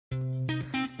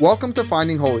Welcome to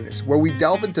Finding Holiness, where we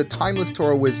delve into timeless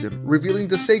Torah wisdom, revealing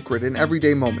the sacred in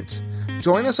everyday moments.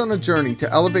 Join us on a journey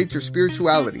to elevate your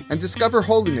spirituality and discover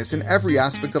holiness in every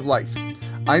aspect of life.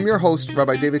 I'm your host,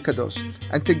 Rabbi David Kadosh,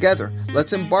 and together,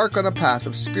 let's embark on a path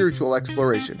of spiritual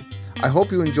exploration. I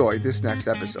hope you enjoy this next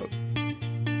episode.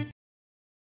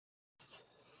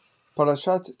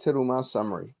 Parashat Teruma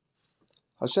summary.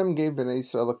 Hashem gave Bnei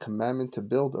Israel a commandment to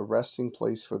build a resting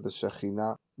place for the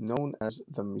Shekhinah, known as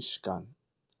the Mishkan.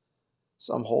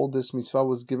 Some hold this mitzvah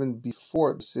was given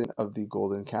before the sin of the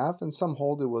golden calf, and some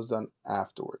hold it was done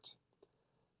afterwards.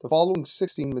 The following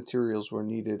 16 materials were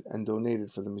needed and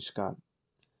donated for the Mishkan.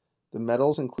 The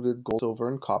metals included gold, silver,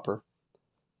 and copper.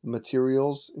 The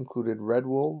materials included red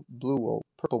wool, blue wool,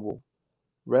 purple wool,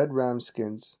 red ram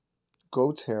skins,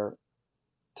 goat's hair,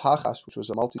 tachash, which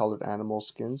was a multicolored animal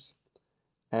skins,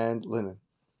 and linen.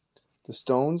 The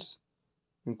stones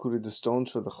included the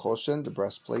stones for the choshen, the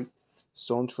breastplate,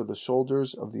 stones for the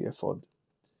shoulders of the ephod.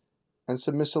 And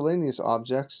some miscellaneous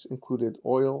objects included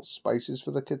oil, spices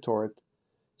for the ketoret,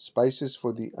 spices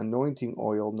for the anointing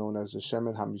oil known as the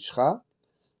shemen hamishcha,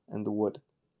 and the wood.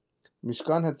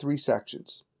 Mishkan had 3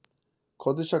 sections.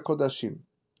 Kodesh HaKodashim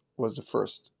was the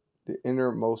first, the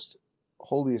innermost,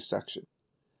 holiest section.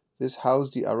 This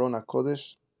housed the Aron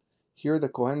HaKodesh. Here the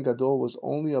Kohen Gadol was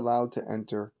only allowed to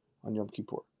enter on Yom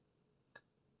Kippur.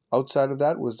 Outside of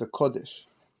that was the Kodesh,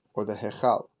 or the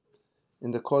Hechal.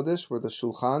 In the Kodesh were the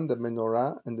Shulchan, the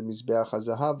Menorah, and the Mizbeach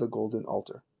HaZahav, the golden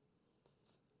altar.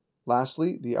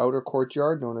 Lastly, the outer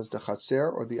courtyard, known as the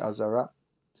Chatzer, or the Azara.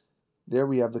 There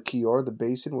we have the Kior, the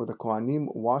basin where the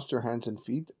Kohanim washed their hands and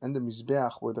feet, and the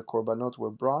Mizbeach, where the Korbanot were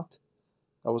brought.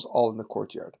 That was all in the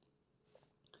courtyard.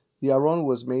 The Aron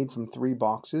was made from 3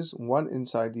 boxes, one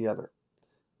inside the other.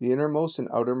 The innermost and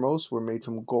outermost were made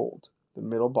from gold. The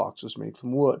middle box was made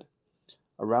from wood.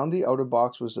 Around the outer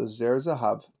box was a zer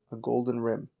zahav, a golden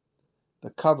rim.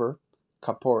 The cover,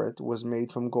 kaporet, was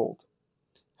made from gold.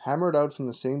 Hammered out from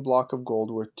the same block of gold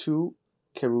were 2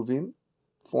 keruvim,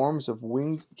 forms of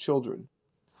winged children.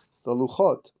 The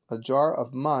luchot, a jar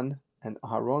of man, and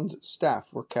Aharon's staff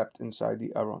were kept inside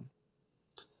the Aron.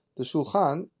 The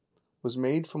shulchan was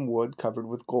made from wood covered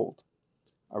with gold.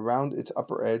 Around its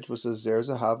upper edge was a zer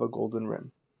zahav, a golden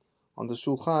rim. On the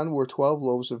shulchan were 12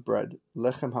 loaves of bread,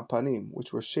 lechem hapanim,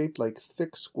 which were shaped like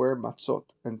thick square matzot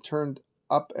and turned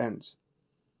up ends.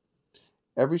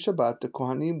 Every Shabbat, the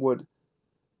Kohanim would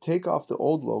take off the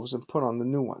old loaves and put on the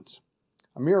new ones.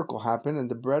 A miracle happened,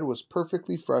 and the bread was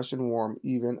perfectly fresh and warm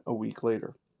even a week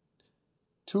later.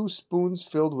 2 spoons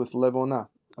filled with levona,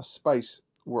 a spice,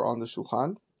 were on the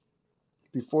shulchan.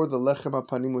 Before the lechem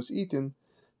hapanim was eaten,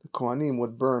 the Kohanim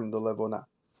would burn the levona.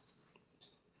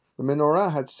 The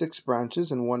menorah had 6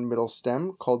 branches and 1 middle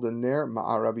stem, called the Ner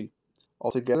Ma'arabi.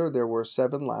 Altogether there were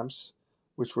 7 lamps,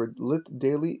 which were lit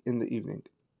daily in the evening.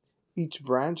 Each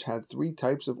branch had 3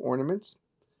 types of ornaments: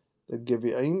 the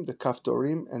gevi'im, the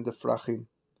kaftorim, and the frachim,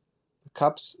 the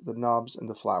cups, the knobs, and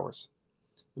the flowers.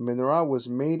 The menorah was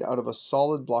made out of a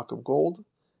solid block of gold,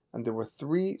 and there were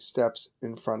 3 steps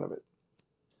in front of it.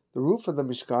 The roof of the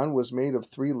Mishkan was made of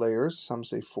 3 layers, some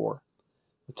say 4.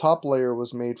 The top layer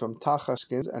was made from tachash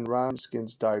skins and ram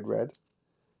skins dyed red.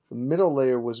 The middle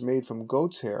layer was made from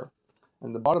goat's hair,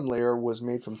 and the bottom layer was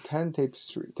made from 10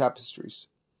 tapestries.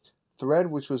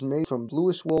 Thread, which was made from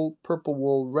bluish wool, purple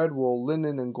wool, red wool,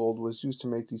 linen, and gold, was used to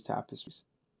make these tapestries.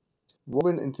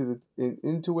 Woven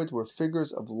into it were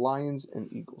figures of lions and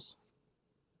eagles.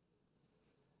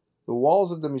 The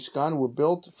walls of the Mishkan were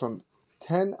built from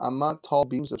 10 amat tall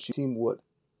beams of shittim wood.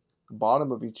 The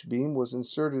bottom of each beam was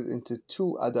inserted into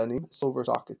 2 adanim, silver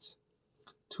sockets.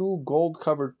 2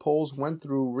 gold-covered poles went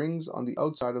through rings on the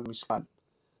outside of the Mishkan.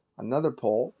 Another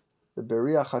pole, the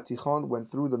Beriach HaTichon, went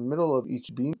through the middle of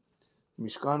each beam. The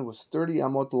Mishkan was 30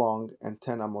 amot long and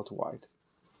 10 amot wide.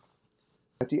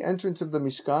 At the entrance of the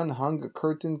Mishkan hung a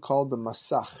curtain called the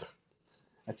Masach.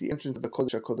 At the entrance of the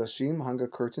Kodesh HaKodashim hung a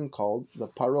curtain called the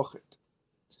Parochet.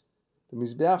 The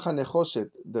Mizbeach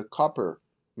HaNechoshet, the copper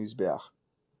Mizbeach,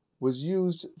 was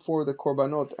used for the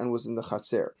korbanot and was in the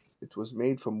chatzer. It was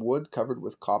made from wood covered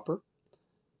with copper,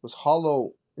 was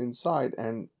hollow inside,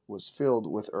 and was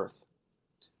filled with earth.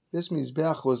 This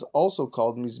mizbeach was also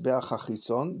called Mizbeach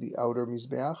HaChitzon, the outer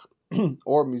Mizbeach,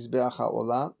 or Mizbeach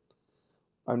HaOlah,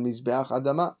 and Mizbeach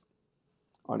Adama.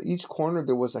 On each corner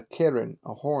there was a keren,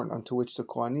 a horn, onto which the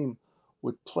Kohanim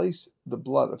would place the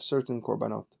blood of certain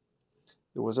korbanot.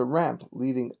 There was a ramp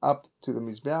leading up to the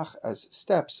Mizbeach, as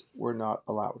steps were not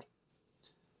allowed.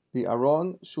 The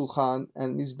Aron, Shulchan,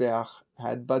 and Mizbeach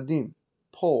had badim,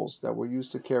 poles that were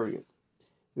used to carry it.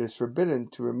 It is forbidden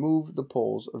to remove the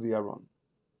poles of the Aron.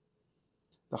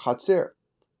 The Chatzer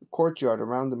courtyard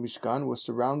around the Mishkan was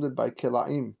surrounded by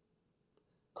kilaim,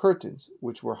 curtains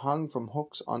which were hung from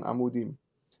hooks on amudim,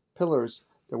 pillars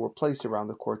that were placed around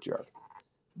the courtyard.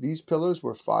 These pillars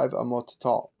were 5 amot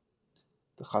tall.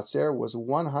 The chaser was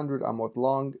 100 amot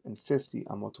long and 50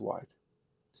 amot wide.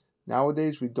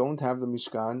 Nowadays we don't have the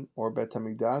Mishkan or Bet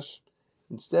HaMikdash.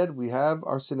 Instead, we have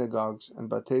our synagogues and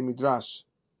Batei Midrash.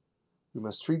 We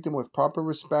must treat them with proper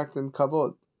respect and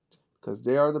kavod, because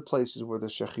they are the places where the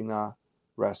Shekhinah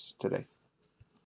rests today.